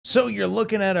So you're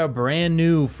looking at a brand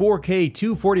new 4K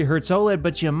 240Hz OLED,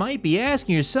 but you might be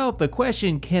asking yourself the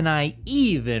question, can I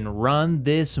even run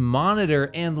this monitor?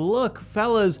 And look,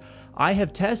 fellas, I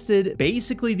have tested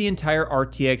basically the entire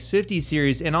RTX 50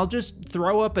 series, and I'll just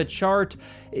throw up a chart,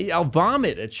 I'll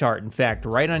vomit a chart, in fact,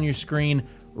 right on your screen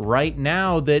right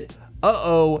now that,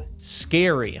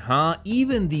 scary, huh?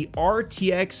 Even the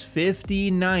RTX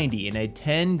 5090 in a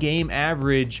 10-game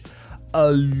average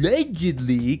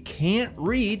allegedly can't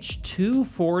reach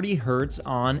 240 Hz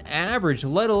on average,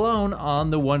 let alone on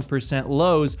the 1%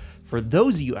 lows. For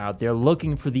those of you out there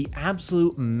looking for the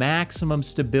absolute maximum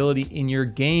stability in your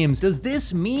games, does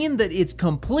this mean that it's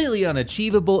completely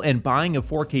unachievable and buying a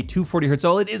 4K 240 Hz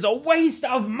OLED is a waste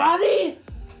of money?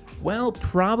 Well,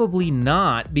 probably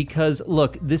not, because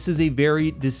look, this is a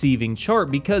very deceiving chart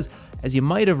because as you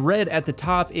might have read at the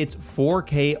top, it's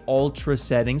 4K Ultra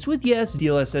settings with, yes,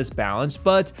 DLSS Balanced,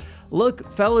 but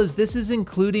look, fellas, this is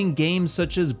including games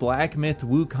such as Black Myth,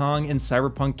 Wukong, and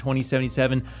Cyberpunk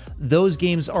 2077. Those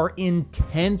games are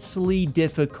intensely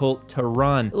difficult to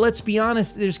run. Let's be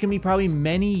honest, there's gonna be probably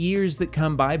many years that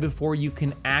come by before you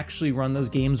can actually run those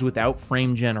games without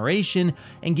frame generation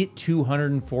and get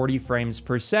 240 frames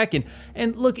per second.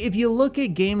 And look, if you look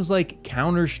at games like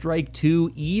Counter-Strike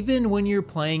 2, even when you're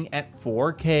playing at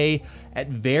 4K at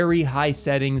very high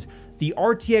settings, the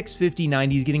RTX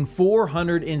 5090 is getting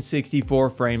 464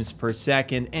 frames per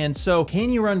second. And so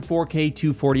can you run 4K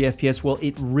 240 FPS? Well,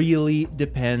 it really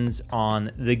depends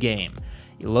on the game.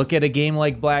 You look at a game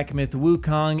like Black Myth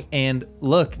Wukong, and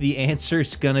look, the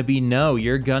answer's gonna be no.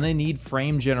 You're gonna need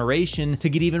frame generation to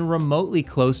get even remotely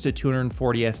close to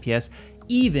 240 FPS,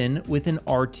 even with an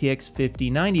RTX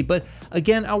 5090. But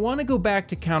again, I wanna go back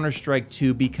to Counter-Strike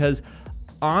 2 because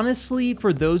honestly,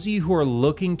 for those of you who are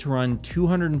looking to run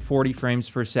 240 frames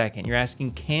per second, you're asking,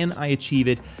 can I achieve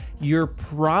it? You're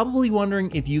probably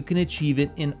wondering if you can achieve it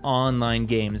in online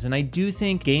games. And I do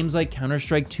think games like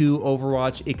Counter-Strike 2,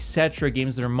 Overwatch, etc.,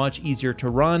 games that are much easier to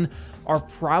run, are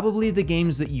probably the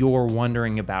games that you're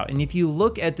wondering about. And if you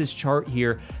look at this chart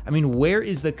here, I mean, where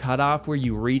is the cutoff where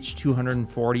you reach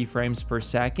 240 frames per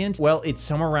second? Well, it's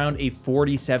somewhere around a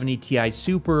 4070 Ti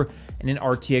Super and an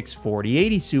RTX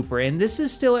 4080 Super, and this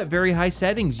is still at very high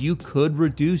settings. You could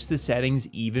reduce the settings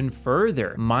even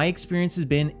further. My experience has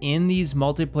been in these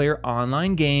multiplayer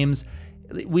online games,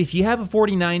 if you have a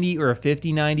 4090 or a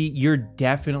 5090, you're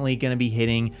definitely going to be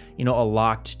hitting, a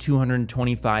locked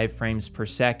 225 frames per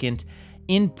second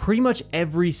in pretty much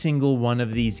every single one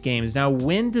of these games. Now,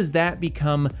 when does that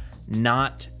become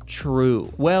not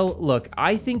true? Well, look,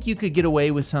 I think you could get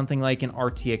away with something like an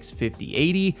RTX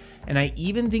 5080, and I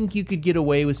even think you could get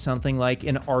away with something like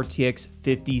an RTX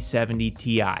 5070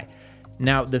 Ti.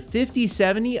 Now, the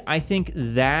 5070, I think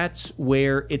that's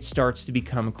where it starts to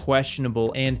become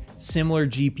questionable, and similar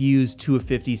GPUs to a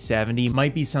 5070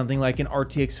 might be something like an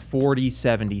RTX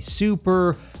 4070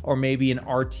 Super, or maybe an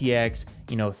RTX,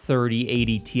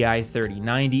 3080 Ti,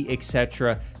 3090,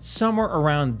 etc. Somewhere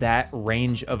around that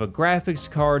range of a graphics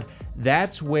card.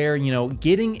 That's where,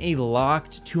 getting a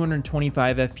locked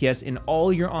 225 FPS in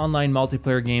all your online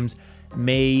multiplayer games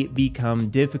may become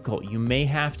difficult. You may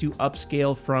have to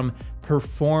upscale from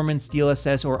performance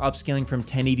DLSS or upscaling from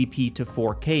 1080p to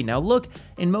 4K. Now look,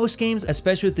 in most games,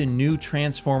 especially with the new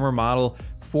transformer model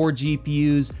for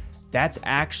GPUs, that's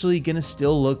actually gonna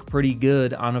still look pretty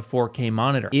good on a 4K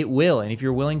monitor. It will, and if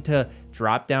you're willing to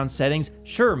drop down settings,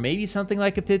 sure, maybe something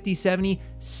like a 5070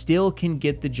 still can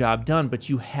get the job done, but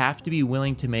you have to be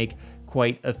willing to make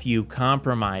quite a few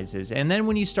compromises. And then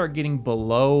when you start getting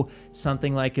below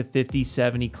something like a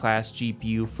 5070 class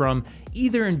GPU from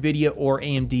either NVIDIA or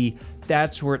AMD,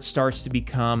 that's where it starts to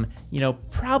become,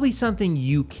 probably something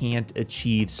you can't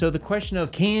achieve. So the question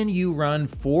of, can you run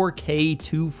 4K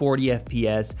 240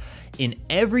 FPS in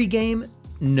every game?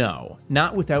 No,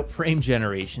 not without frame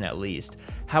generation at least.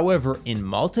 However, in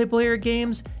multiplayer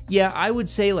games, yeah, I would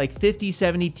say like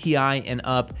 5070 Ti and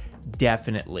up,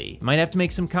 definitely. Might have to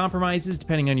make some compromises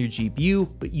depending on your GPU,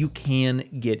 but you can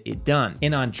get it done.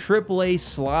 And on AAA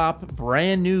slop,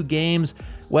 brand new games,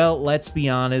 well, let's be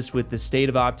honest, with the state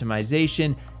of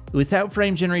optimization, without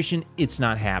frame generation, it's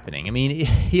not happening. I mean,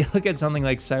 you look at something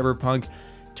like Cyberpunk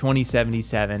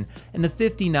 2077 and the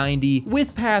 5090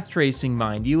 with path tracing,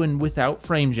 mind you, and without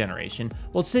frame generation,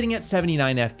 well, sitting at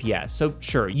 79 FPS. So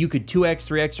sure, you could 2x,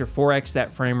 3x, or 4x that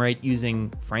frame rate using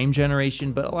frame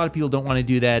generation, but a lot of people don't want to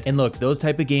do that. And look, those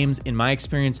type of games, in my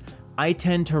experience, I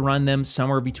tend to run them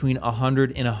somewhere between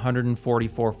 100 and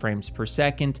 144 frames per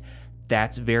second.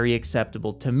 That's very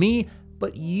acceptable to me,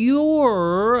 but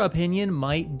your opinion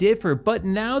might differ. But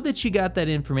now that you got that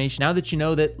information, now that you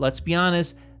know that, let's be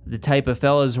honest, The type of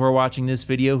fellas who are watching this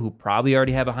video who probably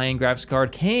already have a high-end graphics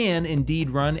card can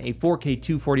indeed run a 4K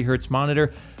 240Hz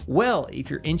monitor. Well, if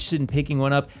you're interested in picking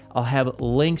one up, I'll have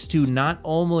links to not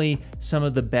only some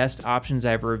of the best options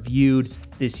I've reviewed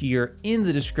this year in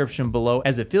the description below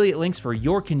as affiliate links for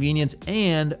your convenience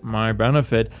and my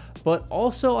benefit, but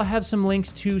also I'll have some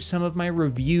links to some of my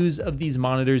reviews of these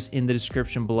monitors in the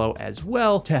description below as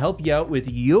well to help you out with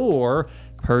your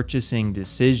purchasing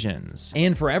decisions.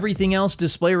 And for everything else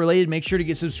display related, make sure to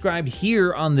get subscribed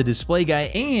here on The Display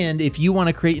Guy. And if you want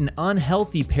to create an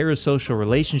unhealthy parasocial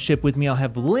relationship with me, I'll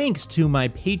have links to my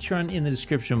Patreon in the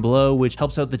description below, which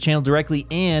helps out the channel directly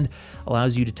and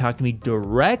allows you to talk to me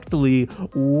directly,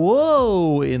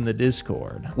 in the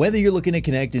Discord. Whether you're looking to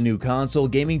connect a new console,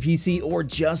 gaming PC, or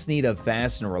just need a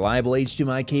fast and reliable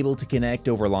HDMI cable to connect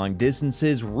over long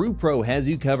distances, Rupro has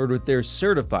you covered with their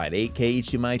certified 8K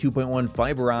HDMI 2.1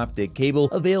 fiber optic cable,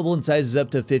 available in sizes up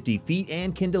to 50 feet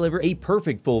and can deliver a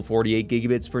perfect full 48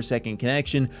 gigabits per second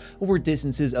connection over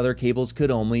distances other cables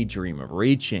could only dream of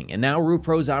reaching. And now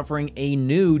Rupro is offering a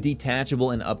new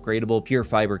detachable and upgradable pure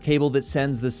fiber cable that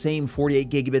sends the same 48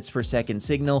 gigabits per second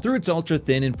signal through its ultra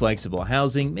thin and flexible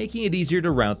housing, making it easier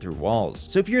to route through walls.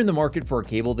 So if you're in the market for a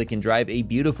cable that can drive a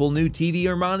beautiful new TV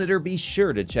or monitor, be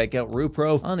sure to check out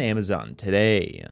Rupro on Amazon today.